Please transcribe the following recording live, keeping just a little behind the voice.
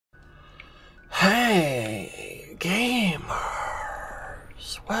Hey, gamers,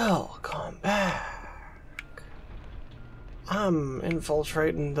 welcome back. I'm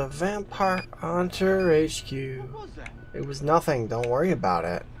infiltrating the Vampire Hunter HQ. It was nothing, don't worry about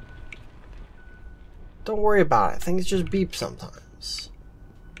it. Don't worry about it, things just beep sometimes.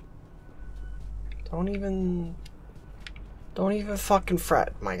 Don't even fucking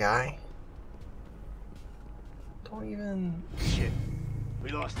fret, my guy. Don't even... Shit, we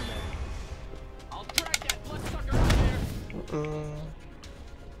lost him. I'll drag that bloodsucker out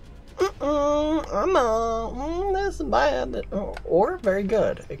there. That's bad. Or very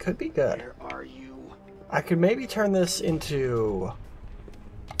good. It could be good. Where are you? I could maybe turn this into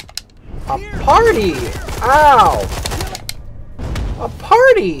a party. Ow! A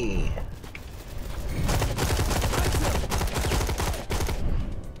party.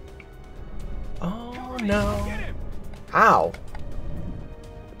 Oh no! Ow!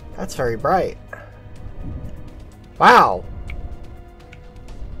 That's very bright. Wow.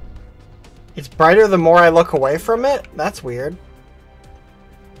 It's brighter the more I look away from it? That's weird.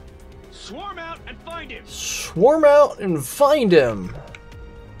 Swarm out and find him! Swarm out and find him!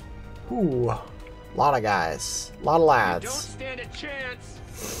 Ooh. A lot of guys. A lot of lads. Don't stand a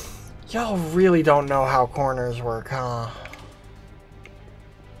chance! Y'all really don't know how corners work, huh?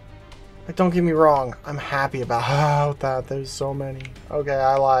 Like, don't get me wrong, I'm happy about that. There's so many. Okay,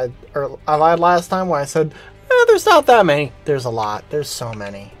 I lied. I lied last time when I said, there's not that many. There's a lot. There's so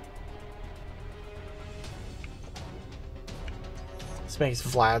many. This makes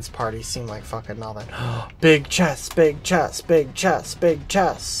Vlad's party seem like fucking nothing. Big chest, big chest, big chest, big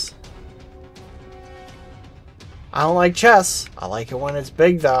chest. I don't like chess. I like it when it's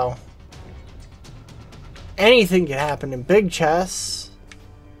big, though. Anything can happen in big chess.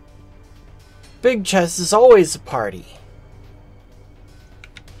 Big chess is always a party.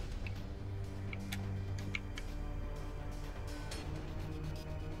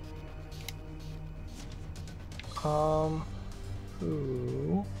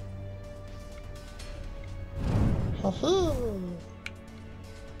 Who?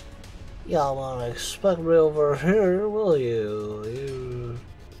 Y'all wanna expect me over here, will you?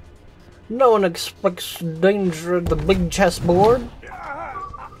 No one expects danger at the big chessboard.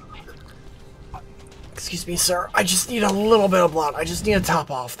 Excuse me, sir. I just need a little bit of blood. I just need a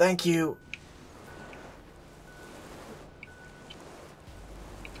top off. Thank you.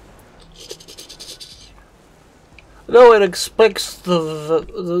 No one expects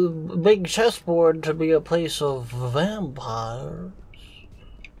the big chessboard to be a place of vampires.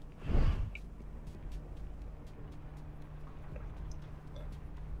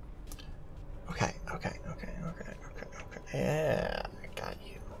 Okay. Yeah, I got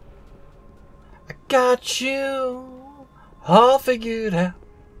you. I got you all figured out.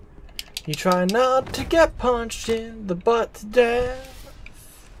 You try not to get punched in the butt to death.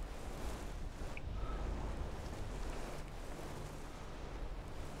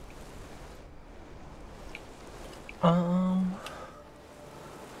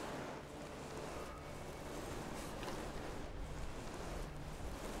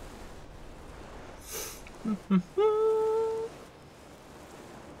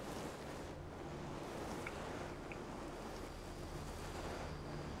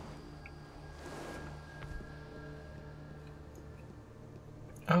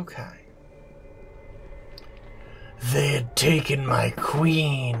 Okay. They had taken my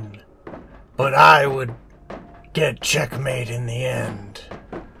queen, but I would get checkmate in the end.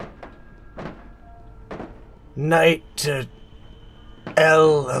 Knight to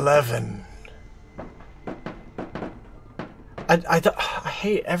L11. I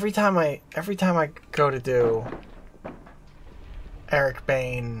hate every time I go to do Eric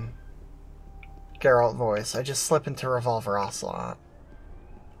Bane Geralt voice, I just slip into Revolver Ocelot.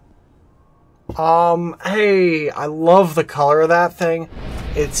 Hey, I love the color of that thing.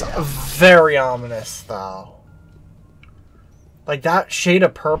 It's very ominous, though. Like, that shade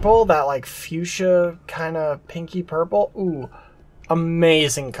of purple, that, like, fuchsia kind of pinky purple. Ooh,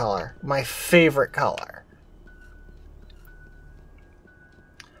 amazing color. My favorite color.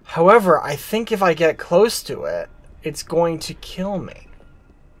 However, I think if I get close to it, it's going to kill me.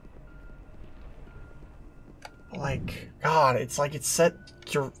 Like, God, it's like it's set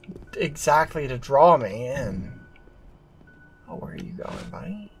exactly to draw me in. Oh, where are you going,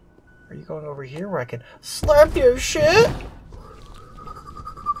 buddy? Are you going over here where I can slap your shit?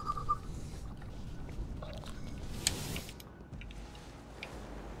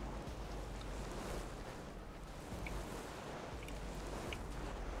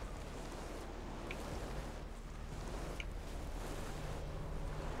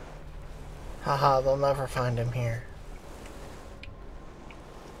 Haha, they'll never find him here.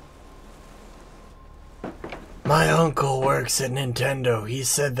 My uncle works at Nintendo. He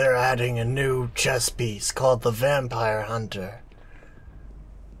said they're adding a new chess piece called the Vampire Hunter.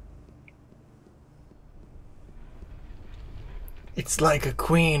 It's like a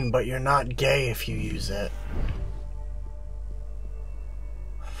queen, but you're not gay if you use it.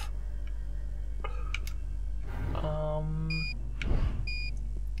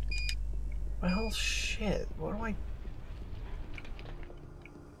 Well, shit. What do I...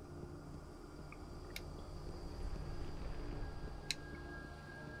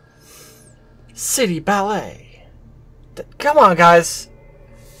 City Ballet. Come on, guys.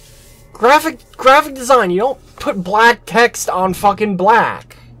 Graphic design. You don't put black text on fucking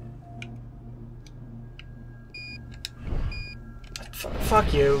black.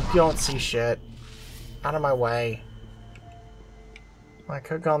 Fuck you. You don't see shit. Out of my way. I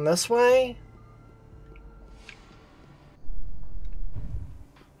could have gone this way?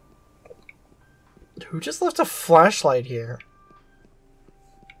 Who just left a flashlight here?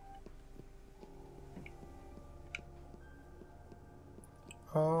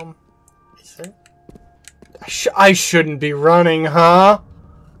 Is there... I shouldn't be running, huh?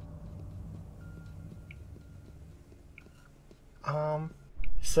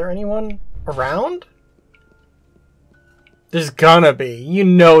 Is there anyone around? There's gonna be. You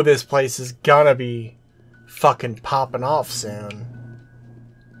know this place is gonna be fucking popping off soon.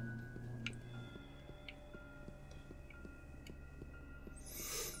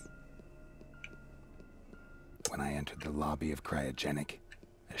 When I entered the lobby of Cryogenic,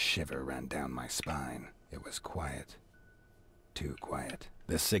 a shiver ran down my spine. It was quiet. Too quiet.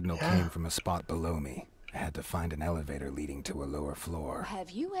 The signal came from a spot below me. I had to find an elevator leading to a lower floor.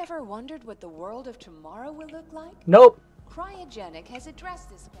 Have you ever wondered what the world of tomorrow will look like? Nope. Cryogenic has addressed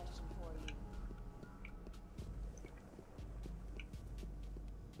this question for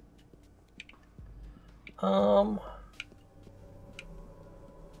you.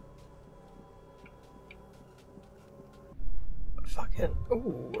 Fucking...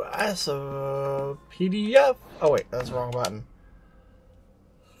 Ooh, that's a PDF. Oh wait, that's the wrong button.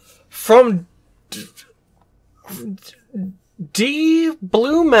 From D.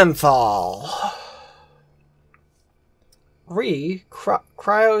 Blumenthal.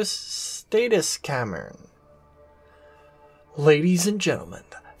 Cryostasis Cameron. Ladies and gentlemen,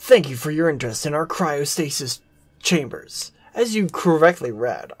 thank you for your interest in our cryostasis chambers. As you correctly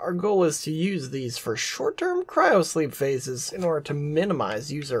read, our goal is to use these for short-term cryosleep phases in order to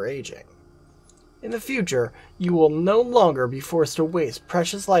minimize user aging. In the future, you will no longer be forced to waste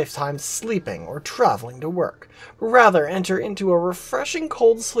precious lifetimes sleeping or traveling to work, but rather enter into a refreshing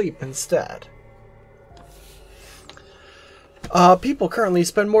cold sleep instead. People currently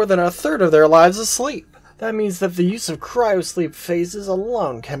spend more than a third of their lives asleep. That means that the use of cryosleep phases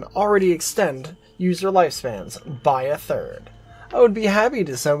alone can already extend user lifespans by a third. I would be happy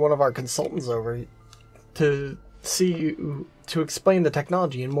to send one of our consultants over to see you to explain the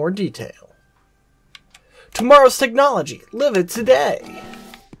technology in more detail. Tomorrow's technology. Live it today.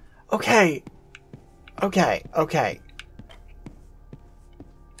 Okay.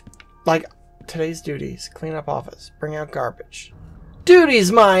 Like, today's duties. Clean up office. Bring out garbage.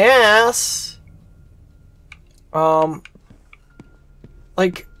 Duties, my ass!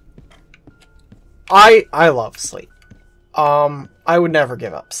 Like, I love sleep. I would never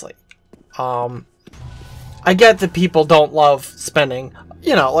give up sleep. I get that people don't love spending,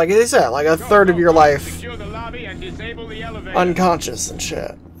 you know, like they said, like a third of your life unconscious and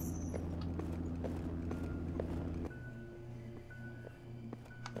shit.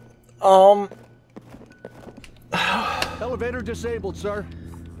 Elevator disabled, sir.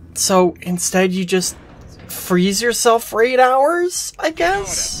 So instead you just freeze yourself for 8 hours, I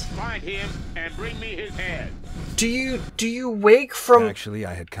guess? Find him and bring me his head. Do you wake from... Actually,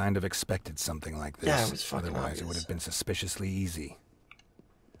 I had kind of expected something like this. Yeah, it was fucking Otherwise, obvious. it would have been suspiciously easy.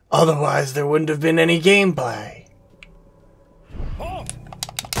 Otherwise, there wouldn't have been any gameplay.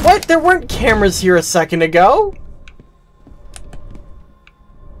 What? There weren't cameras here a second ago?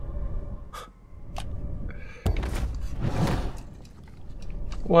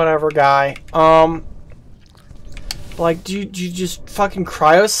 Whatever, guy. Like, do you just fucking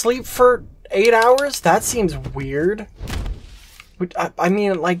cryo sleep for 8 hours? That seems weird. I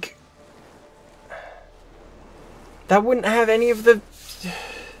mean, like, that wouldn't have any of the...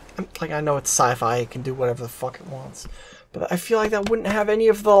 Like, I know it's sci-fi, it can do whatever the fuck it wants. But I feel like that wouldn't have any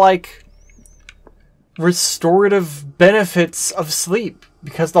of the, like, restorative benefits of sleep.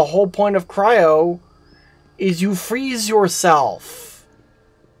 Because the whole point of cryo is you freeze yourself.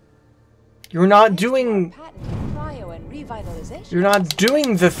 You're not doing... You're not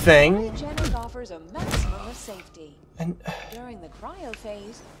doing the thing. Cryogenic offers a maximum of safety. And During the cryo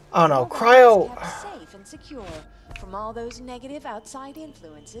phase, oh no, your body cryo. is kept safe and secure from all those negative outside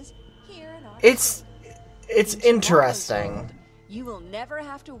influences here in our It's In tomorrow's interesting. world, you will never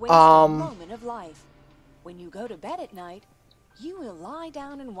have to waste a moment of life. When you go to bed at night, you will lie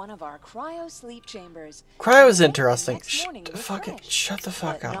down in one of our cryo sleep chambers. Cryo's and interesting. next morning Fucking refreshed, shut the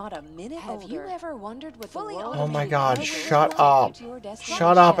fuck but up. not a minute Have you ever wondered what Fully the world Oh my of god, tomorrow will shut look up. like to your destination?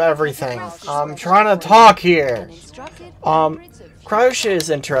 Shut up everything. I'm trying to talk here. Cryo shit is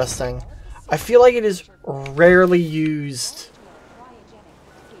interesting. I feel like it is rarely used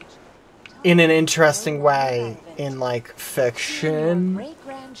in an interesting way in like fiction.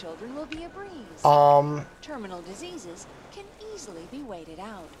 Great-grandchildren will be a breeze. Terminal diseases can easily be waited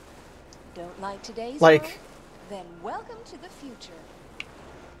out. Don't like today's like world? Then welcome to the future.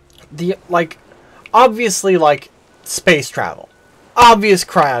 the like obviously like space travel. Obvious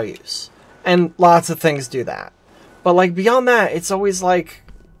cryo use. And lots of things do that. But like beyond that, it's always like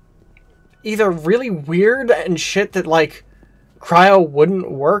either really weird and shit that like cryo wouldn't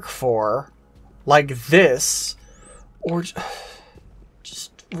work for, like this, or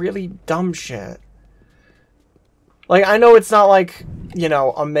just really dumb shit. Like, I know it's not like, you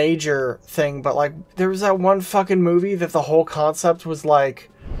know, a major thing, but like there was that one fucking movie that the whole concept was like,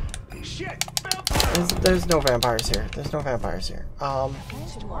 Shit! there's no vampires here. There's no vampires here.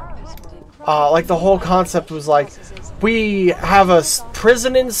 Like the whole concept was like, we have a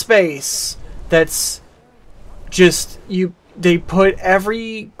prison in space that's just they put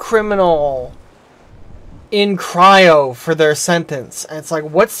every criminal in cryo for their sentence, and it's like,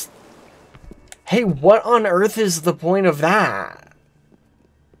 hey, what on earth is the point of that?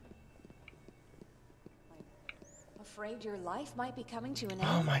 Afraid your life might be coming to an end.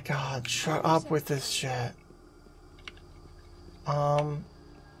 Oh my god, shut up with this shit.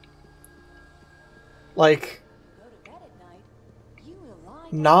 Like, Go to bed at night, you will lie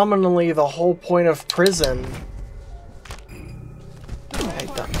nominally the whole point of prison. Hey,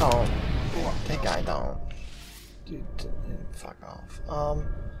 don't. That guy don't. Dude, fuck off.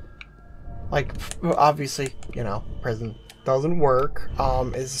 Like, obviously, you know, prison doesn't work,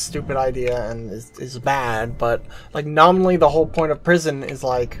 is a stupid idea and is bad, but, like, nominally the whole point of prison is,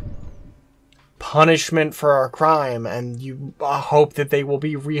 like, punishment for a crime, and you hope that they will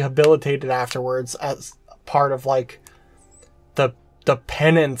be rehabilitated afterwards as part of, like, the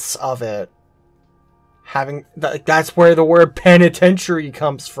penance of it. That's where the word penitentiary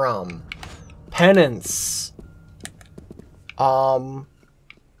comes from. Penance.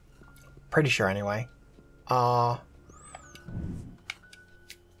 Pretty sure anyway. And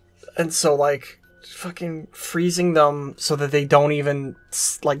so, like, fucking freezing them so that they don't even,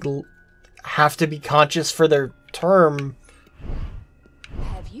 like, have to be conscious for their term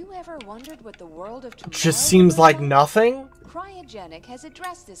Have you ever wondered what the world of tomorrow just seems will like look nothing. Cryogenic has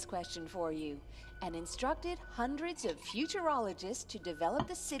addressed this question for you and instructed hundreds of futurologists to develop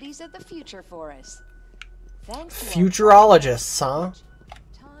the cities of the future for us. Thanks to our Futurologists, huh?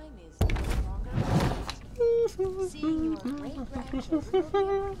 time is no longer lost. Seeing your great-grandchildren will be a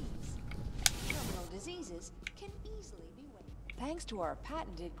breeze. Terminal diseases can easily be waited. Thanks to our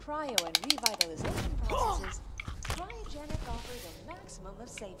patented cryo and revitalization processes, cryogenic offers a maximum of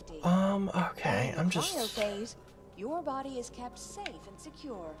safety. Okay, During I'm the cryo just... phase, your body is kept safe and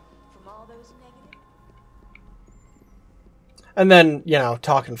secure from all those negative... And then, you know,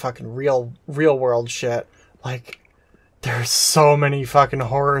 talking fucking real world shit. Like, there's so many fucking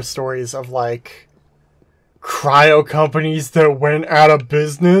horror stories of, like, cryo companies that went out of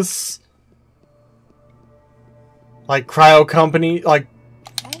business. Like, cryo company, like,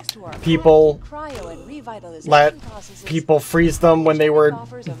 Thanks to our people cryo and revitalization let processes, people freeze them when they were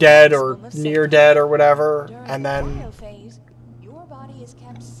offers a dead or maximum of near safety. dead or whatever. During And the then, cryo phase, your body is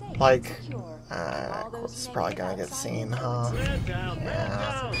kept safe like, and secure from all those it's probably gonna get negative seen, outside huh? Man down, man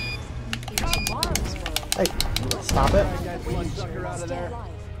down! influences. In tomorrow's world, Hey, stop it. That bloodsucker out of stay there.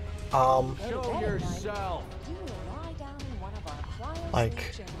 alive. Um, Go to Show bed at night, yourself. you will lie down in one of our cryo Like,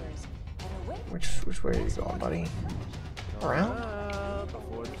 sleep chambers and await which way are you going, buddy? Around?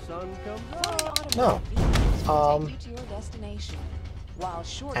 Before the sun comes up. No. take you to your destination. While And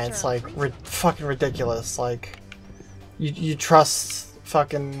it's short-term like freezing fucking ridiculous. Like, you trust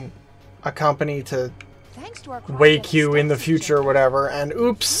fucking a company to thanks to our wake you in the cryogenic future or sleep whatever, and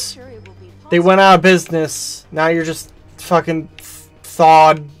oops, chamber, it will be they went out of business. Now you're just fucking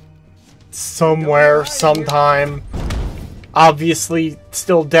thawed somewhere, sometime. Obviously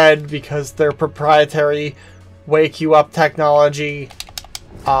still dead because their proprietary wake you up technology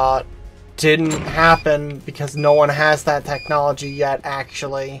didn't happen because no one has that technology yet,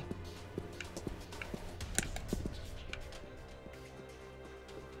 actually.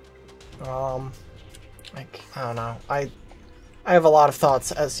 Like, I don't know. I have a lot of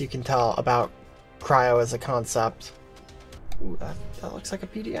thoughts, as you can tell, about cryo as a concept. Ooh, that looks like a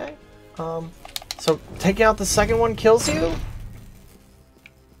PDA. So taking out the second one kills you?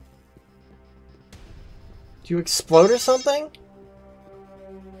 Do you explode or something?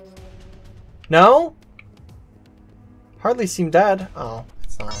 No? Hardly seem dead. Oh,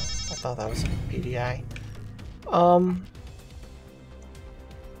 it's not. I thought that was a PDA.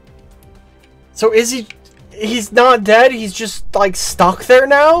 So is he's not dead, he's just like stuck there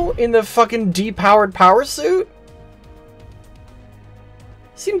now in the fucking depowered power suit?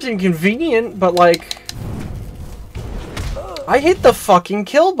 Seems inconvenient, but like I hit the fucking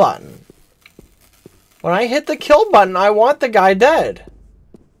kill button. When I hit the kill button, I want the guy dead.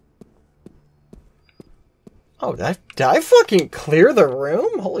 Oh, did I fucking clear the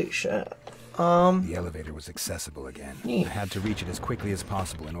room? Holy shit. The elevator was accessible again. Neat. I had to reach it as quickly as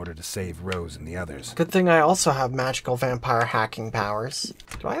possible in order to save Rose and the others. Good thing I also have magical vampire hacking powers.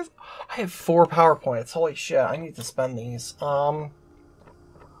 Do I have? I have 4 power points. Holy shit, I need to spend these.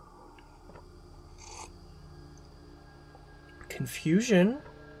 Confusion.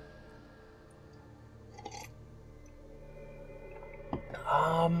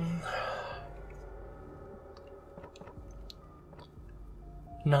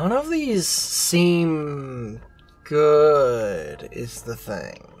 None of these seem good, is the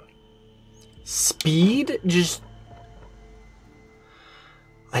thing. Speed? Just...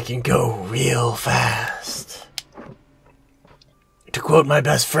 I can go real fast. To quote my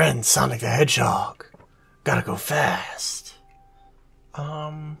best friend, Sonic the Hedgehog, gotta go fast.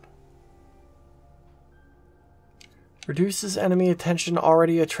 Reduces enemy attention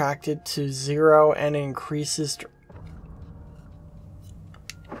already attracted to 0 and increases...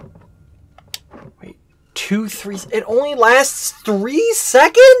 Wait, 2, 3... It only lasts 3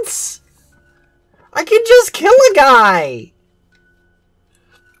 seconds?! I can just kill a guy!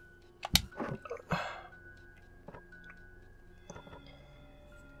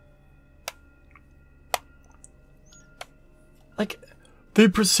 Like, they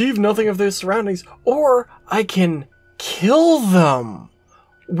perceive nothing of their surroundings, or I can kill them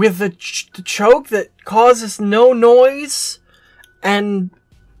with the choke that causes no noise and...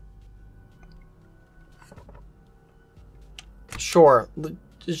 Sure,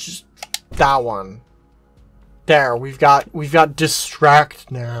 it's just that one. There, we've got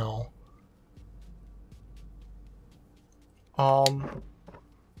distract now.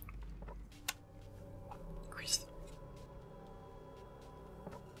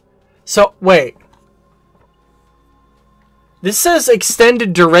 So, wait. This says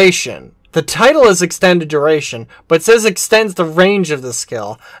extended duration. The title is extended duration, but it says extends the range of the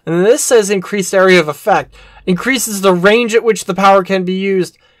skill. And this says increased area of effect. Increases the range at which the power can be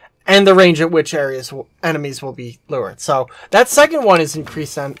used and the range at which enemies will be lured. So, that second one is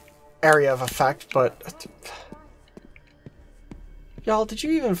increased area of effect, but... Y'all, did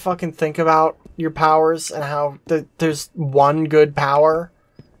you even fucking think about your powers and how there's one good power?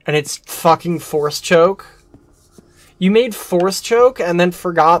 And it's fucking Force Choke? You made Force Choke and then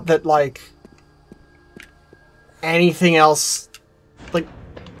forgot that, like, anything else, like,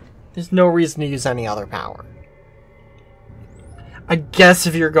 there's no reason to use any other power. I guess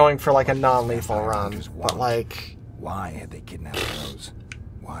if you're going for, like, a non-lethal run, but, like... Why had they kidnapped Rose?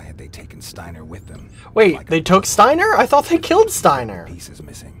 Why had they taken Steiner with them? Wait, Like they took Steiner? I thought they killed Steiner. Pieces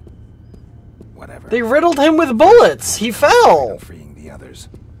missing. Whatever. They riddled him with bullets. He fell. Freeing the others.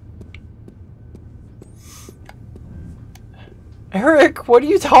 Eric, what are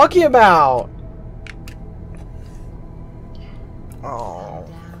you talking about? Oh.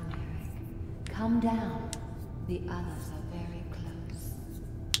 Calm down. The others are very close.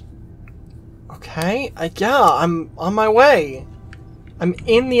 Okay, yeah, I'm on my way. I'm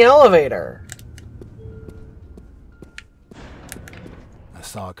in the elevator. I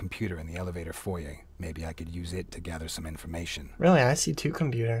saw a computer in the elevator foyer. Maybe I could use it to gather some information. Really, I see 2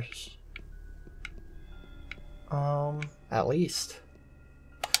 computers. At least.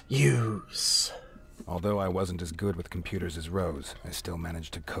 Use. Although I wasn't as good with computers as Rose, I still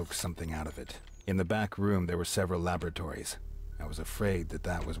managed to coax something out of it. In the back room, there were several laboratories. I was afraid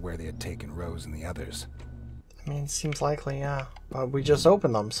that was where they had taken Rose and the others. I mean, seems likely, yeah. But we just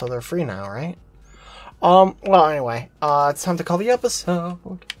opened them, so they're free now, right? Well, anyway, it's time to call the episode.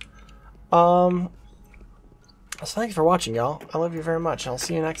 So thanks for watching, y'all. I love you very much. I'll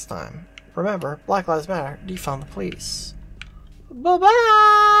see you next time. Remember, Black Lives Matter, defund the police.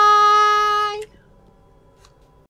 Bye-bye!